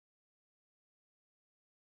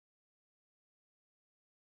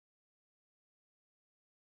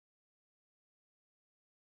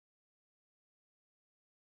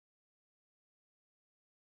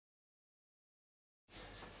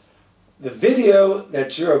The video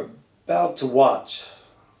that you're about to watch,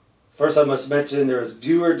 first I must mention there is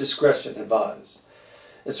viewer discretion advised.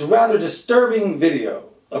 It's a rather disturbing video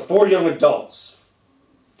of 4 young adults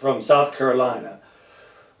from South Carolina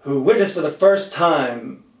who witnessed for the first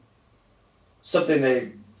time something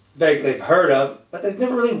they've heard of, but they've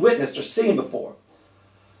never really witnessed or seen before.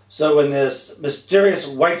 So when this mysterious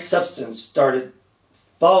white substance started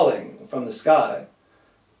falling from the sky,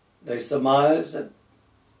 they surmised that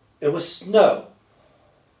it was snow.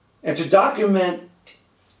 And to document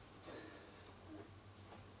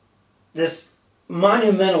this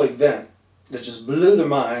monumental event that just blew their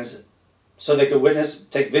minds so they could witness,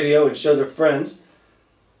 take video, and show their friends,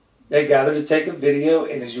 they gathered to take a video,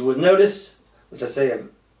 and as you will notice, which I say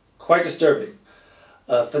quite disturbing,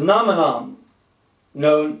 a phenomenon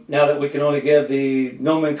known now that we can only give the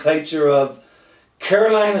nomenclature of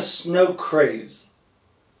Carolina snow craze.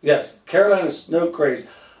 Yes, Carolina snow craze,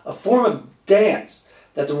 a form of dance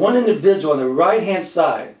that the one individual on the right-hand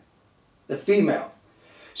side, the female,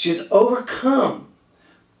 she is overcome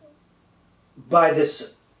by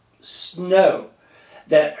this snow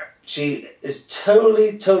that she is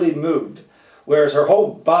totally moved, whereas her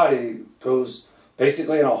whole body goes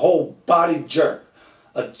basically in a whole body jerk,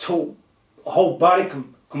 a whole body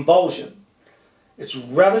convulsion. It's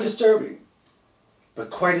rather disturbing, but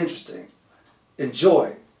quite interesting.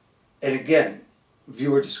 Enjoy. And again,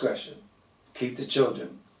 viewer discretion. Keep the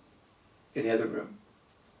children in the other room.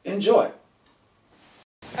 Enjoy.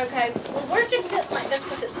 Okay, well we're just sitting like this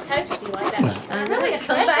because it's toasty like that. I Really, know,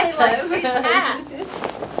 especially like Sue's hat, because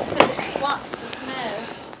it blocks the snow.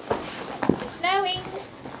 It's snowing.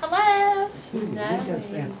 Hello.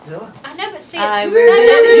 Stand still. I know, but see, We're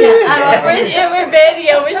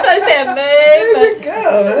video. We're supposed to have movement.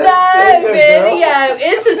 Snow video.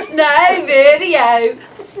 It's a snow video.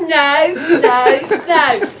 Snow.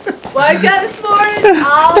 Woke up this morning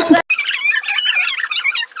all day.